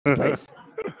please.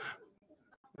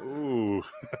 Ooh.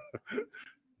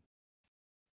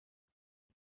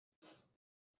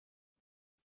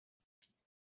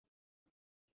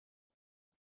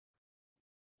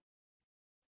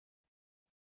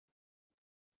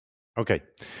 Okay.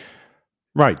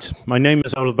 Right. My name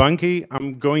is Olaf Bánki.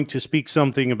 I'm going to speak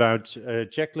something about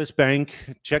ChecklistBank.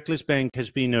 ChecklistBank has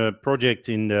been a project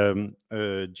in the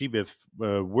GBIF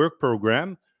work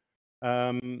program.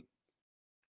 Can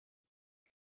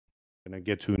I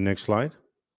get to the next slide?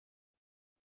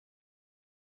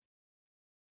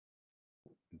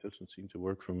 It doesn't seem to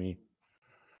work for me.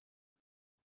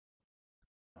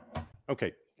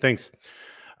 Okay, thanks.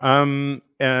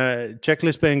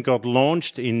 ChecklistBank got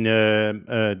launched in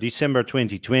December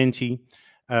 2020,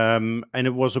 and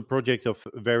it was a project of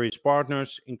various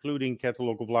partners, including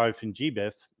Catalog of Life and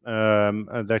GBIF,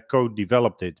 that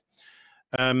co-developed it.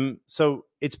 So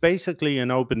it's basically an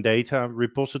open data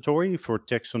repository for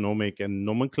taxonomic and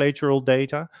nomenclatural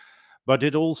data, but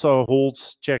it also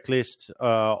holds checklists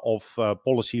of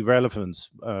policy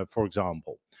relevance, for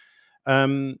example.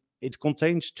 It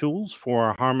contains tools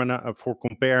for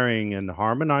comparing and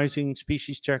harmonizing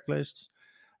species checklists,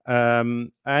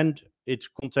 and it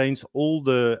contains all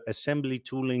the assembly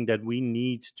tooling that we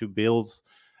need to build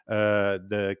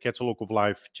the Catalog of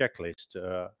Life checklist,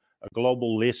 a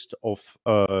global list of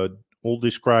all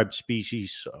described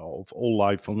species of all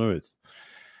life on Earth.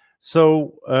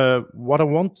 So what I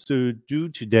want to do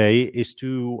today is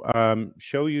to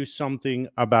show you something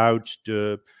about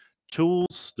the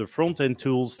tools, the front-end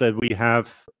tools that we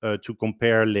have to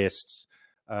compare lists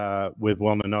with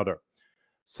one another.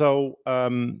 So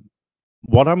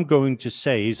what I'm going to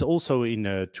say is also in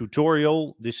a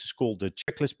tutorial. This is called the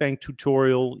ChecklistBank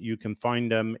tutorial. You can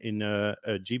find them in a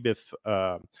GBIF,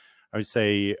 I would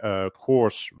say,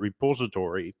 course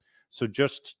repository. So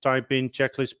just type in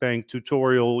ChecklistBank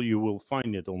tutorial, you will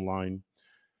find it online.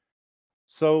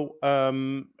 So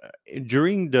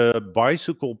during the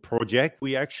BiCIKL project,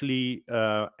 we actually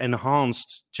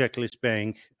enhanced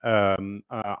ChecklistBank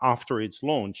after its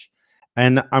launch.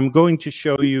 And I'm going to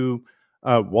show you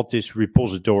what this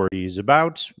repository is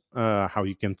about, how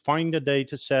you can find a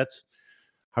data set,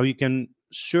 how you can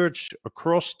search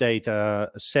across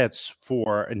data sets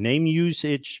for a name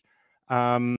usage,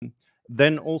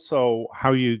 then also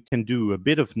how you can do a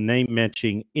bit of name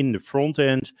matching in the front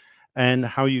end, and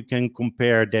how you can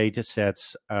compare data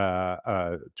sets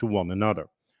to one another.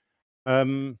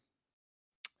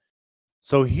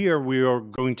 So here we are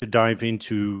going to dive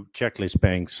into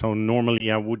ChecklistBank. So normally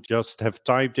I would just have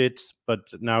typed it,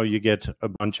 but now you get a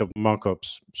bunch of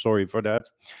mockups. Sorry for that.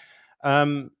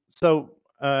 So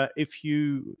if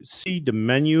you see the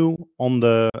menu on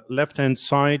the left-hand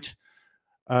side,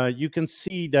 you can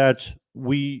see that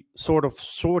we sort of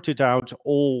sorted out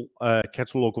all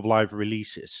Catalog of Life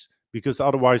releases, because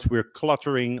otherwise we're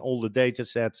cluttering all the data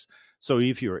sets. So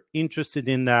if you're interested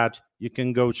in that, you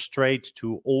can go straight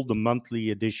to all the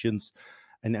monthly editions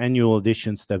and annual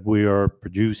editions that we are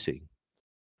producing.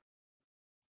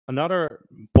 Another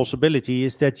possibility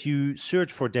is that you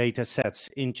search for data sets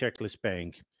in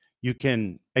ChecklistBank. You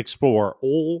can explore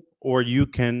all, or you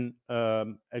can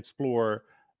explore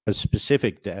a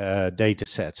specific data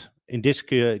set. In this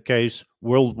case,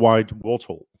 worldwide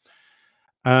wattle.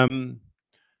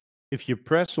 If you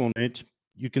press on it,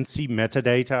 you can see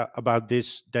metadata about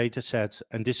this data set,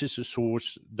 and this is a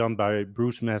source done by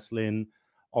Bruce Maslin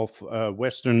of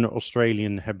Western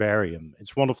Australian Herbarium.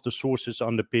 It's one of the sources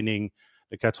underpinning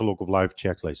the Catalog of Life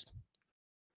checklist.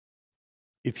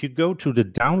 If you go to the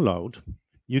download,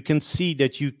 you can see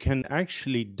that you can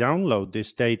actually download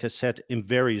this data set in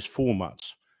various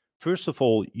formats. First of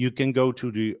all, you can go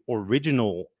to the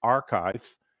original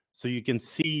archive, so you can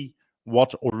see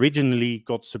what originally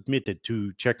got submitted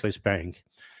to ChecklistBank.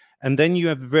 And then you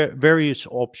have various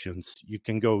options. You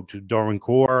can go to Darwin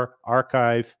Core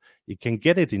archive, you can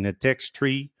get it in a text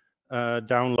tree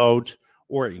download,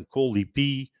 or in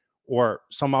CallDP, or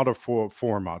some other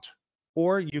format.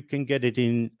 Or you can get it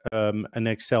in an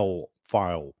Excel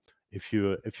file if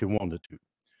you wanted to.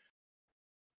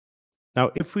 Now,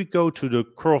 if we go to the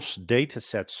cross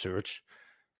dataset search,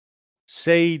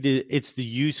 say it's the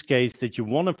use case that you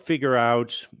want to figure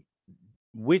out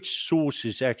which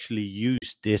sources actually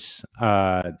use this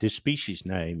this species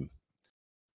name.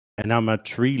 And I'm a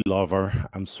tree lover.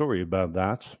 I'm sorry about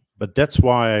that. But that's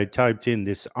why I typed in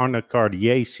this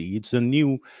Anacardiaceae. It's a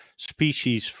new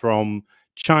species from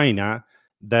China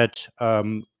that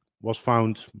was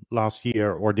found last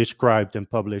year, or described and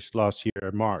published last year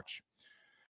in March.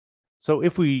 So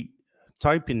if we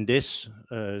type in this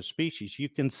species, you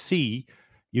can see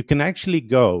you can actually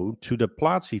go to the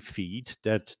Platzi feed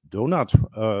that Donut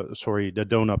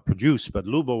produced, but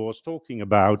Lubo was talking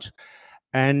about.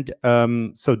 And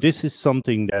so this is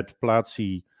something that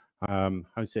Platzi,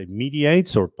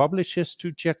 mediates or publishes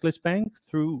to ChecklistBank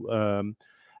through.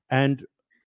 And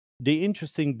the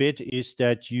interesting bit is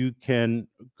that you can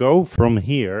go from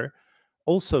here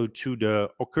also to the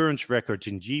occurrence record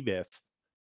in GBEF.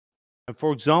 And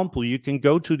for example, you can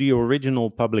go to the original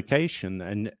publication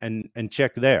and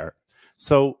check there.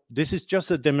 So this is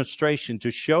just a demonstration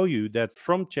to show you that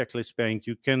from ChecklistBank,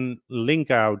 you can link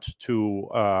out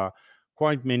to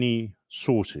quite many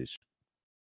sources.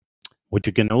 What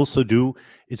you can also do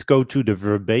is go to the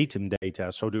verbatim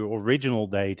data, so the original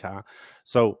data.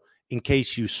 So in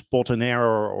case you spot an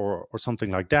error or something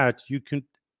like that, you can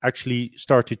actually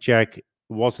start to check,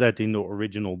 was that in the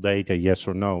original data, yes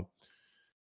or no?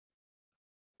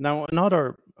 Now,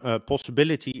 another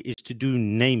possibility is to do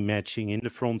name matching in the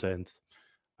front end.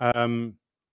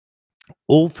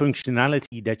 All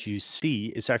functionality that you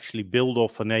see is actually built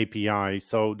off an API.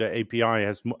 So the API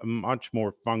has much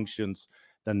more functions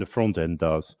than the front end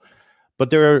does. But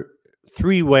there are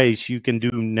three ways you can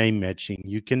do name matching.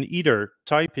 You can either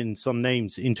type in some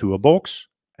names into a box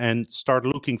and start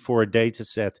looking for a data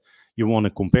set you want to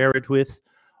compare it with,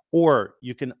 or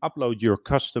you can upload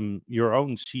your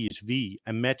own CSV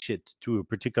and match it to a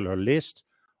particular list,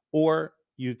 or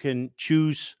you can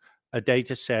choose a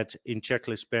data set in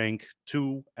ChecklistBank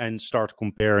 2 and start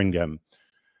comparing them.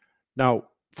 Now,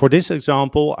 for this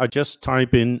example, I just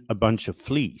type in a bunch of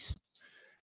fleas.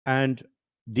 And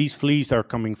these fleas are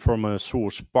coming from a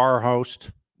source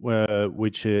Parhost,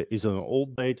 which is an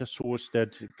old data source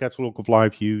that Catalog of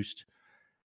Life used.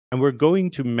 And we're going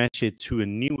to match it to a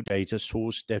new data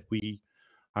source that we,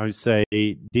 I would say,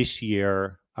 this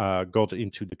year got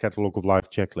into the Catalog of Life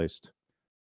checklist.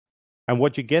 And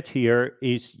what you get here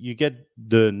is you get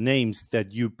the names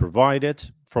that you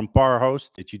provided from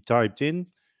Parhost that you typed in,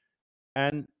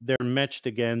 and they're matched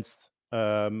against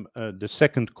the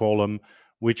second column,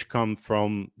 which come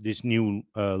from this new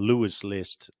Lewis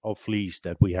list of fleas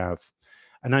that we have.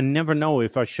 And I never know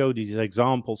if I show these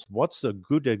examples, what's a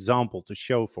good example to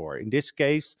show for? In this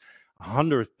case,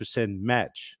 100%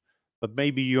 match. But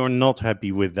maybe you're not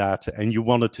happy with that and you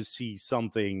wanted to see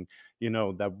something,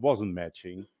 that wasn't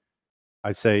matching.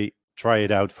 I say, try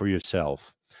it out for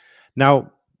yourself.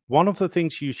 Now, one of the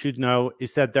things you should know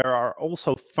is that there are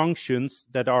also functions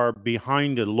that are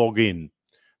behind the login.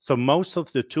 So most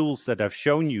of the tools that I've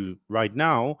shown you right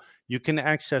now, you can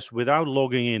access without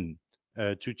logging in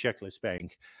to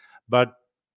ChecklistBank. But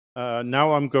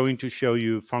now I'm going to show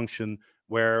you a function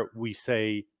where we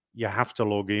say you have to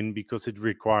log in because it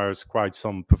requires quite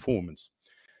some performance.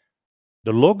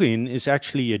 The login is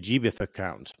actually a GBEF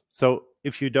account. So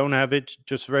if you don't have it,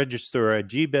 just register a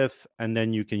GBEF and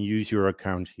then you can use your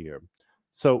account here.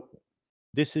 So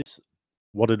this is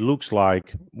what it looks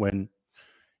like when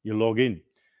you log in.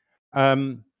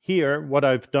 Here, what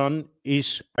I've done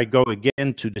is I go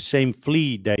again to the same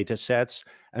flea data sets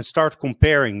and start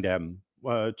comparing them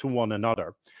to one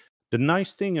another. The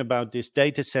nice thing about this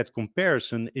data set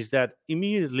comparison is that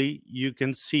immediately you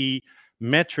can see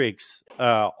metrics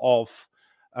of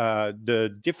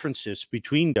the differences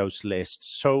between those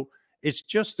lists. So it's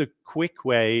just a quick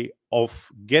way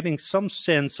of getting some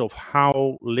sense of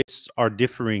how lists are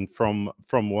differing from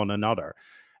one another.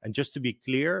 And just to be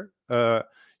clear,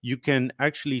 you can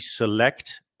actually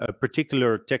select a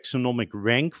particular taxonomic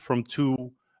rank from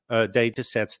two data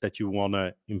sets that you want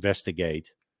to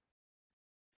investigate.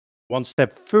 One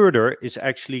step further is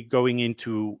actually going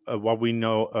into what we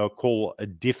call a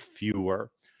diff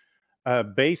viewer.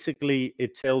 Basically,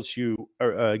 it tells you,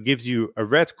 gives you a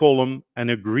red column and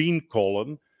a green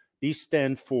column. These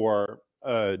stand for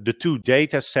the two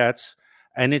data sets,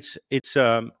 and it's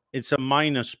a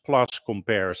minus plus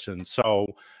comparison. So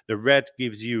the red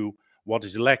gives you what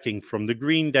is lacking from the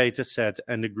green data set,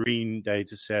 and the green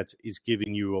data set is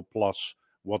giving you a plus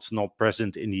what's not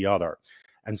present in the other.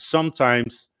 And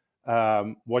sometimes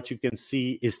what you can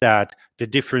see is that the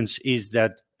difference is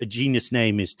that a genus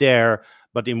name is there,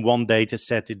 but in one data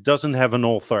set it doesn't have an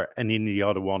author, and in the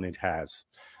other one it has.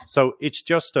 So it's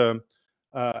just a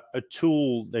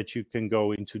tool that you can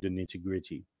go into the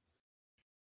nitty-gritty.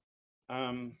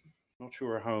 Not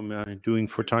sure how I'm doing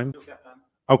for time.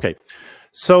 Okay,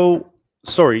 so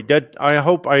sorry that I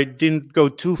hope I didn't go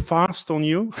too fast on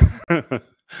you,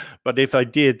 but if I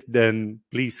did, then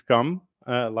please come,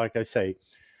 like I say.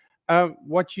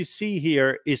 What you see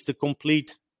here is the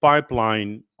complete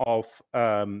pipeline of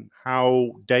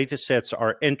how data sets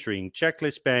are entering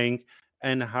ChecklistBank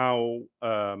and how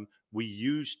we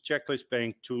use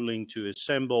ChecklistBank tooling to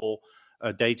assemble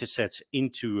data sets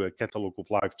into a catalog of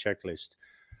life checklist.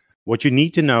 What you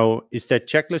need to know is that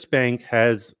ChecklistBank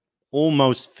has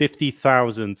almost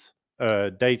 50,000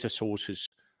 data sources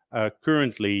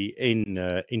currently in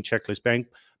ChecklistBank.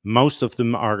 Most of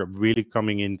them are really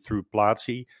coming in through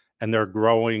Platzi, and they're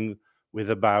growing with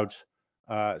about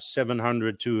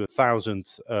 700 to 1,000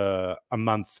 a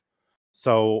month.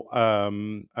 So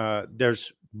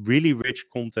there's really rich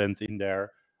content in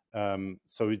there.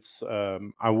 So it's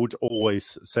I would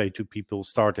always say to people,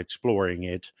 start exploring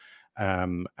it,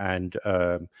 and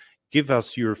give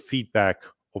us your feedback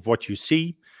of what you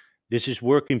see. This is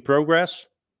work in progress.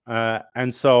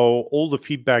 And so all the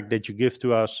feedback that you give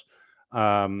to us,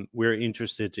 we're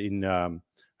interested in,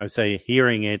 I say,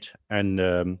 hearing it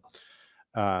and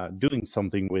doing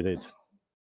something with it.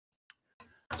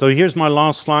 So here's my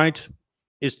last slide.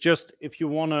 It's just if you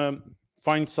want to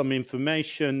find some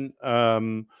information,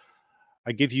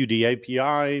 I give you the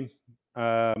API.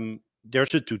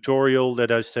 There's a tutorial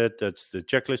that I said, that's the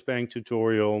ChecklistBank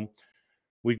tutorial.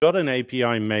 We got an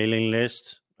API mailing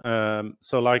list.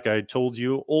 So like I told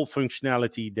you, all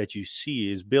functionality that you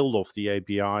see is built off the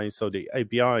API. So the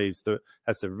API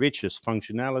has the richest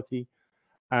functionality.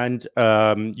 And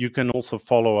you can also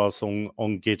follow us on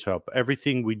GitHub.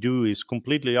 Everything we do is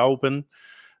completely open.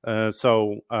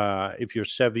 So if you're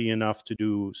savvy enough to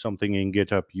do something in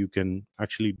GitHub, you can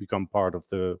actually become part of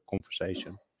the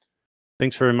conversation.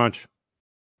 Thanks very much.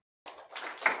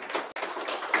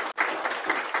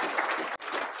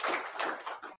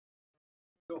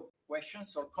 So,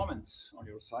 questions or comments on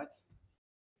your side?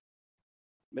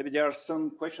 Maybe there are some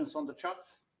questions on the chat.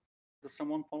 Does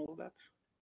someone follow that?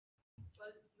 Well,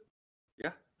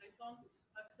 yeah. I can't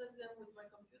access them with my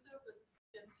computer, but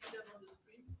you can see them on the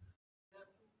screen.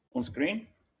 On screen?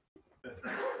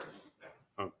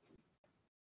 Oh.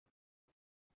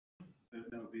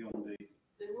 They'll be on the.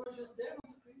 They were just there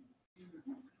on screen.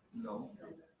 No.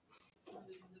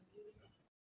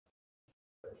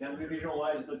 Can we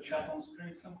visualize the chat on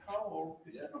screen somehow, or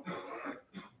is it?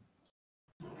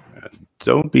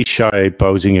 Don't be shy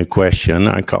posing a question.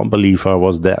 I can't believe I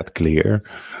was that clear.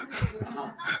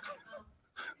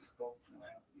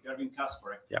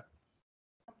 Yeah.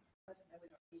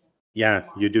 Yeah,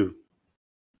 you do.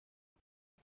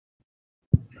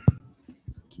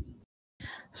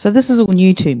 So this is all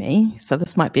new to me, so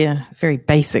this might be a very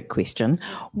basic question.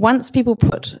 Once people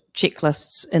put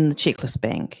checklists in the checklist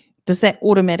bank, does that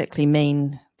automatically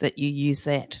mean that you use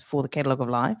that for the catalogue of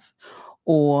life,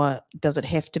 or does it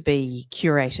have to be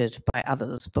curated by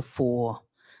others before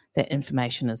that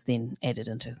information is then added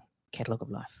into catalogue of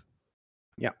life?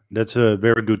 Yeah, that's a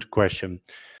very good question.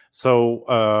 So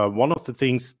one of the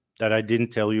things that I didn't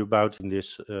tell you about in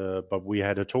this, but we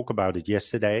had a talk about it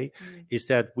yesterday, is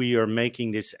that we are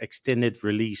making this extended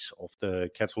release of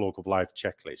the Catalog of Life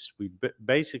checklist. We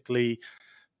basically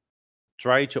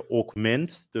try to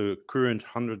augment the current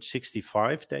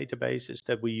 165 databases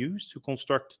that we use to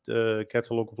construct the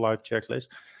Catalog of Life checklist.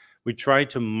 We try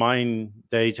to mine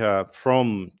data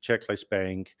from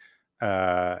ChecklistBank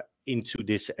into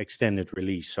this extended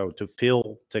release, so to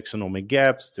fill taxonomic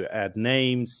gaps, to add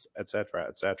names, etc.,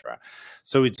 etc.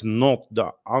 So it's not,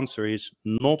 the answer is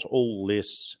not all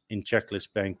lists in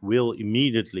ChecklistBank will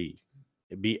immediately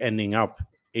be ending up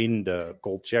in the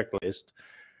gold checklist,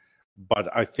 but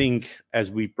I think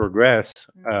as we progress,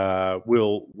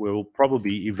 we'll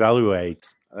probably evaluate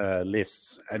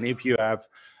lists, and if you have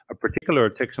a particular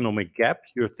taxonomic gap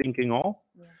you're thinking of,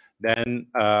 then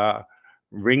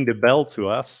ring the bell to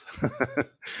us.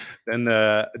 Then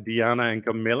Diana and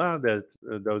Camilla,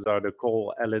 those are the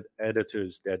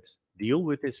co-editors that deal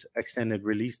with this extended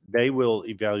release. They will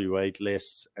evaluate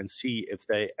lists and see if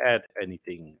they add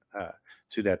anything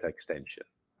to that extension.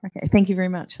 Okay, thank you very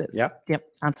much. That's, yeah, yep,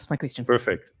 answers my question.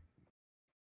 Perfect.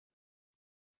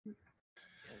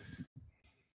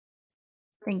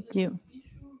 Thank you.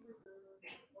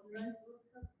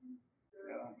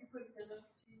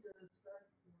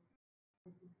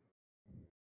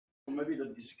 Maybe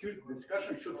the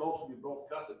discussion should also be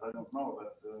broadcasted. I don't know,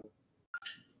 but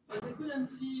I couldn't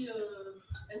see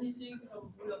anything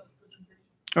from Olaf's presentation.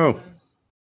 Oh.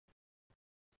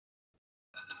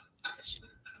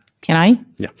 Can I?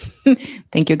 Yeah.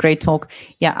 Thank you. Great talk.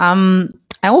 Yeah.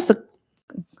 I also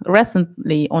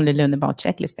recently only learned about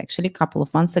checklist actually a couple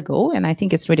of months ago, and I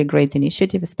think it's really a great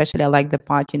initiative. Especially, I like the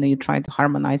part, you're trying to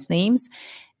harmonize names.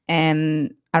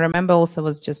 And I remember also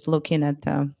was just looking at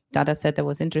the data set I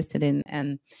was interested in,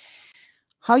 and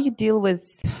how you deal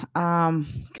with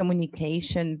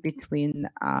communication between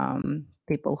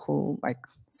people who like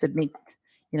submit,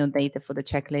 data for the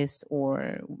checklist,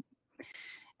 or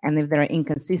and if there are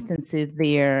inconsistencies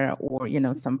there, or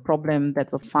some problem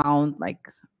that were found, like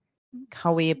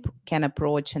how we can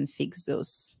approach and fix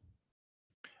those.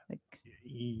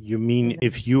 You mean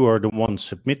if you are the one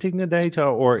submitting the data,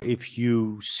 or if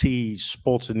you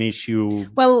spot an issue?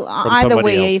 Well, from either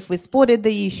somebody way, else? if we spotted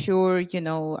the issue,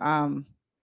 how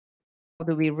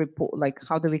do we report? Like,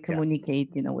 how do we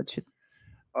communicate? What should?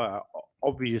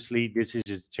 Obviously, this is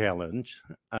a challenge.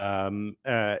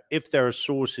 If there are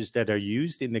sources that are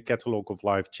used in the Catalogue of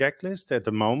Life checklist at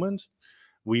the moment,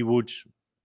 we would,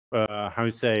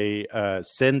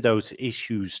 send those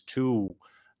issues to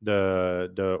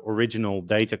the original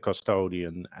data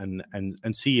custodian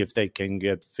and see if they can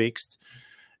get fixed.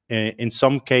 In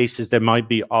some cases, there might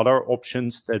be other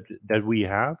options that we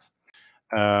have.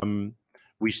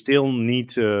 We still need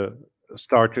to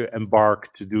start to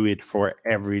embark to do it for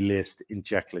every list in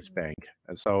ChecklistBank.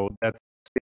 And so that's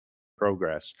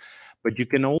progress. But you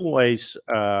can always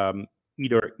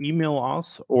either email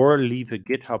us or leave a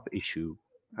GitHub issue.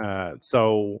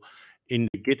 So in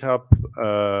the GitHub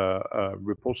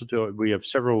repository, we have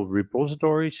several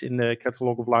repositories in the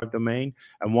Catalogue of Life domain,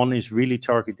 and one is really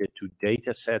targeted to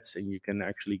data sets, and you can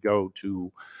actually go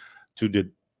to the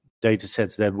data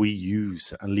sets that we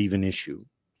use and leave an issue.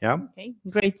 Yeah. Okay,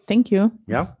 great. Thank you.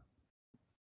 Yeah.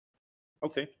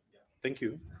 Okay. Thank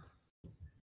you.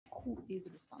 Who is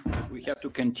responsible? We have to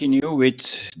continue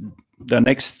with the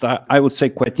next, I would say,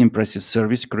 quite impressive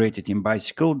service created in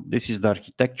BiCIKL. This is the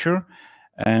architecture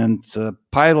and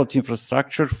pilot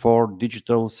infrastructure for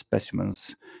digital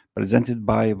specimens, presented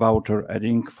by Wouter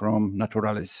Edding from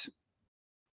Naturalis.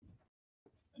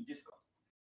 And this